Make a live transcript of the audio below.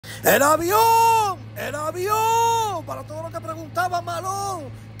El avión, para todo lo que preguntaba Malón,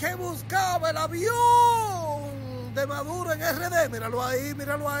 ¿qué buscaba el avión de Maduro en RD? Míralo ahí,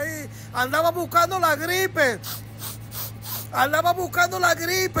 andaba buscando la gripe,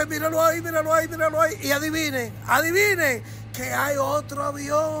 míralo ahí, y adivinen, que hay otro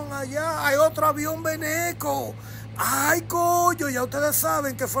avión allá, hay otro avión veneco. Ay, coño, ya ustedes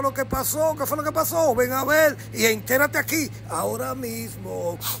saben qué fue lo que pasó, ven a ver y entérate aquí, ahora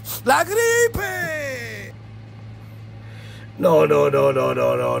mismo. ¡La gripe! No.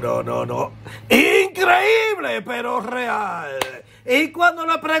 Increíble, pero real. Y cuando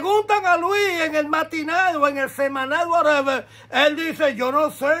le preguntan a Luis en el matinal o en el semanal, whatever, él dice, yo no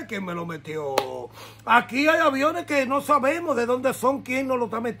sé quién me lo metió. Aquí hay aviones que no sabemos de dónde son, quién nos lo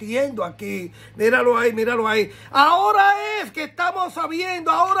está metiendo aquí. Míralo ahí. Ahora es que estamos sabiendo,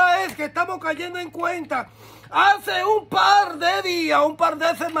 ahora es que estamos cayendo en cuenta. Hace un par de días, un par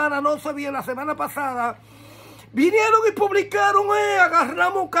de semanas, no sé bien, la semana pasada, vinieron y publicaron,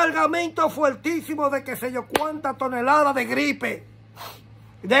 agarramos un cargamento fuertísimo de qué sé yo cuántas toneladas de gripe,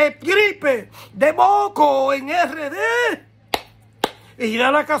 de moco en RD. Y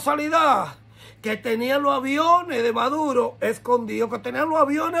da la casualidad que tenían los aviones de Maduro escondidos, que tenían los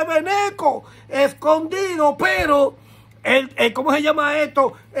aviones venecos escondidos, pero, ¿cómo se llama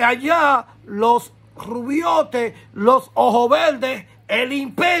esto? Allá los rubiotes, los ojos verdes, el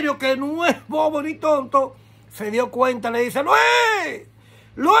imperio, que no es bobo ni tonto, se dio cuenta, le dice,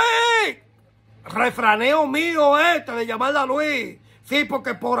 Luis, refraneo mío de llamarla Luis, sí,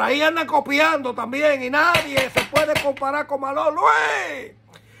 porque por ahí anda copiando también y nadie se puede comparar con Malón.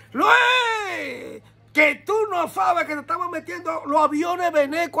 Luis, que tú no sabes que te estaban metiendo los aviones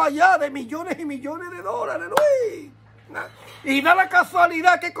venecos allá de millones y millones de dólares, Luis. Y da la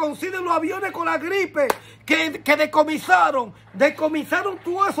casualidad que coinciden los aviones con la gripe, que decomisaron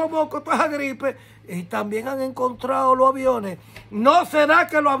todos esos mocos, toda esa gripe, y también han encontrado los aviones. ¿No será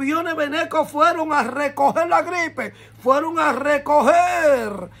que los aviones venecos fueron a recoger la gripe? Fueron a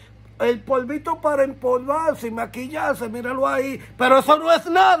recoger el polvito para empolvarse y maquillarse, míralo ahí. Pero eso no es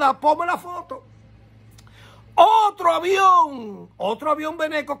nada, ponme la foto. Otro avión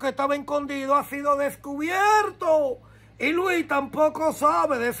veneco que estaba escondido ha sido descubierto. Y Luis tampoco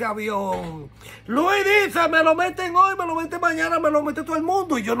sabe de ese avión. Luis dice, me lo meten hoy, me lo meten mañana, me lo mete todo el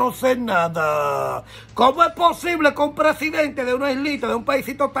mundo y yo no sé nada. ¿Cómo es posible que un presidente de una islita, de un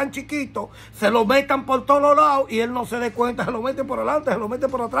paísito tan chiquito, se lo metan por todos lados y él no se dé cuenta? Se lo meten por adelante, se lo meten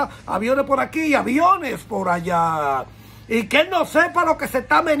por atrás, aviones por aquí, aviones por allá. Y que él no sepa lo que se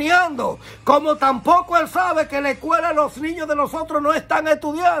está meneando, como tampoco él sabe que en la escuela los niños de nosotros no están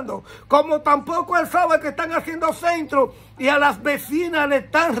estudiando, como tampoco él sabe que están haciendo centros y a las vecinas le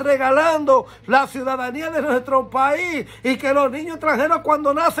están regalando la ciudadanía de nuestro país, y que los niños extranjeros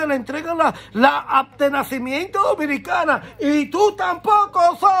cuando nacen le entregan la acta de nacimiento dominicana, y tú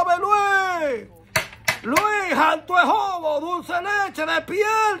tampoco sabes, Luis, alto es jobo, dulce leche,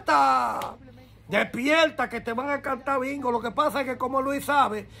 despierta, que te van a cantar bingo. Lo que pasa es que como Luis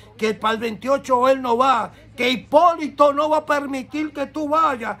sabe que para el 28 él no va, que Hipólito no va a permitir que tú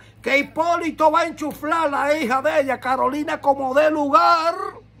vayas, que Hipólito va a enchuflar a la hija de ella, Carolina, como de lugar.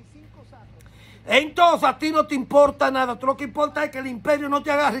 Entonces a ti no te importa nada, tú lo que importa es que el imperio no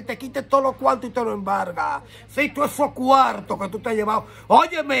te agarre y te quite todos los cuartos y te lo embarga. Sí, tú esos cuartos que tú te has llevado,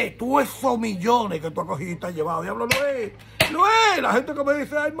 óyeme, tú esos millones que tú has cogido y te has llevado. Diablo, Luis, la gente que me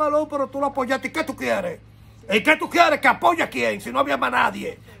dice, ay, Malón, pero tú lo apoyaste, ¿y qué tú quieres? ¿Y qué tú quieres? ¿Que apoye a quién? Si no había más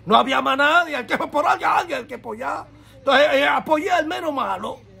nadie. No había más nadie, hay que por allá, alguien que apoyar. Entonces, apoyé al menos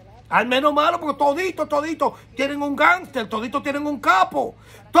malo. Al menos malo, porque toditos tienen un gángster, toditos tienen un capo.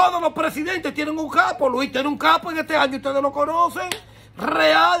 Todos los presidentes tienen un capo. Luis tiene un capo en este año, ustedes lo conocen.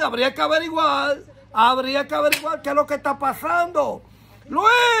 Real, habría que averiguar qué es lo que está pasando.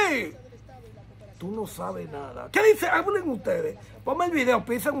 Luis, tú no sabes nada. ¿Qué dice? Hablen ustedes. Ponme el video,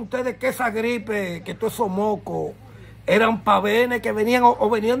 piensen ustedes que esa gripe, que todos esos mocos eran para Vene, que venían o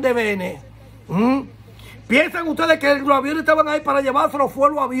venían de Vene. Piensan ustedes que los aviones estaban ahí para llevárselo, fue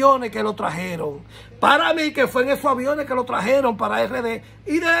los aviones que lo trajeron. Para mí que fue en esos aviones que lo trajeron para RD,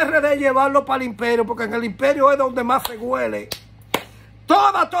 y de RD llevarlo para el imperio, porque en el imperio es donde más se huele.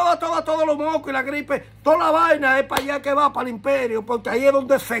 Todos los mocos y la gripe, toda la vaina es para allá que va, para el imperio, porque ahí es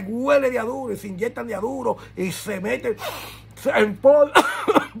donde se huele de aduro y se inyectan de aduro y se meten en polvo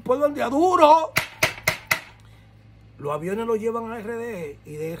de aduro. Los aviones lo llevan a RD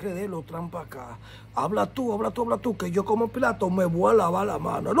y de RD lo traen para acá. Habla tú, que yo como piloto me voy a lavar la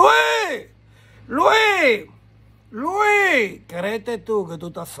mano. Luis, créete tú que tú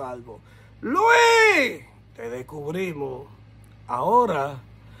estás salvo. Luis, te descubrimos. Ahora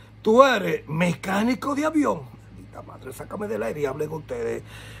Tú eres mecánico de avión. Maldita madre, sácame del aire y hable con ustedes.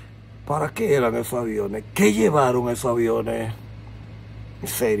 ¿Para qué eran esos aviones? ¿Qué llevaron esos aviones? En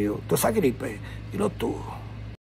serio, toda esa gripe. Y no tú.